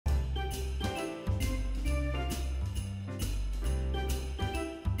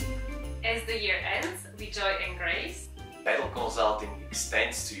As the year ends with joy and grace, Battle Consulting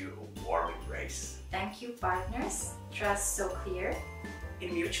extends to you a warm embrace. Thank you, partners. Trust so clear.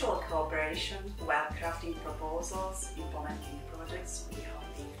 In mutual cooperation, while crafting proposals, implementing projects we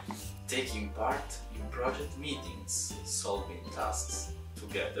hold. Taking part in project meetings, solving tasks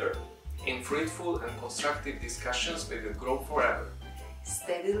together. In fruitful and constructive discussions we will grow forever.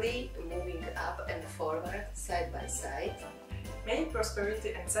 Steadily moving up and forward, side by side. May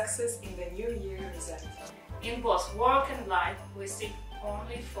prosperity and success in the new year result. in both work and life, we seek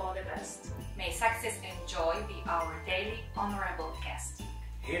only for the best. May success and joy be our daily honorable guest.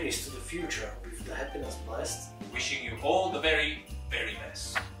 Here is to the future with the happiness blessed. Wishing you all the very, very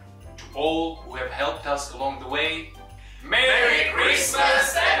best. To all who have helped us along the way, Merry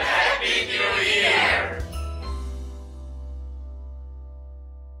Christmas and Happy New Year!